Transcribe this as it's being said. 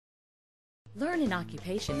Learn an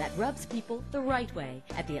occupation that rubs people the right way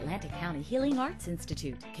at the Atlantic County Healing Arts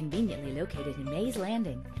Institute, conveniently located in Mays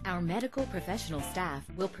Landing. Our medical professional staff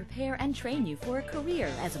will prepare and train you for a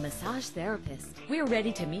career as a massage therapist. We're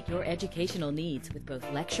ready to meet your educational needs with both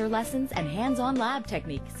lecture lessons and hands-on lab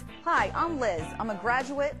techniques. Hi, I'm Liz. I'm a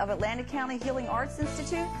graduate of Atlantic County Healing Arts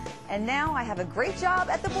Institute, and now I have a great job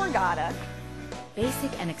at the Borgata.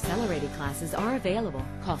 Basic and accelerated classes are available.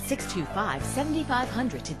 Call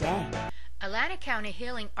 625-7500 today. Atlantic County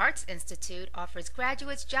Healing Arts Institute offers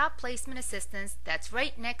graduates job placement assistance that's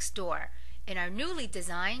right next door in our newly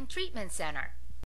designed treatment center.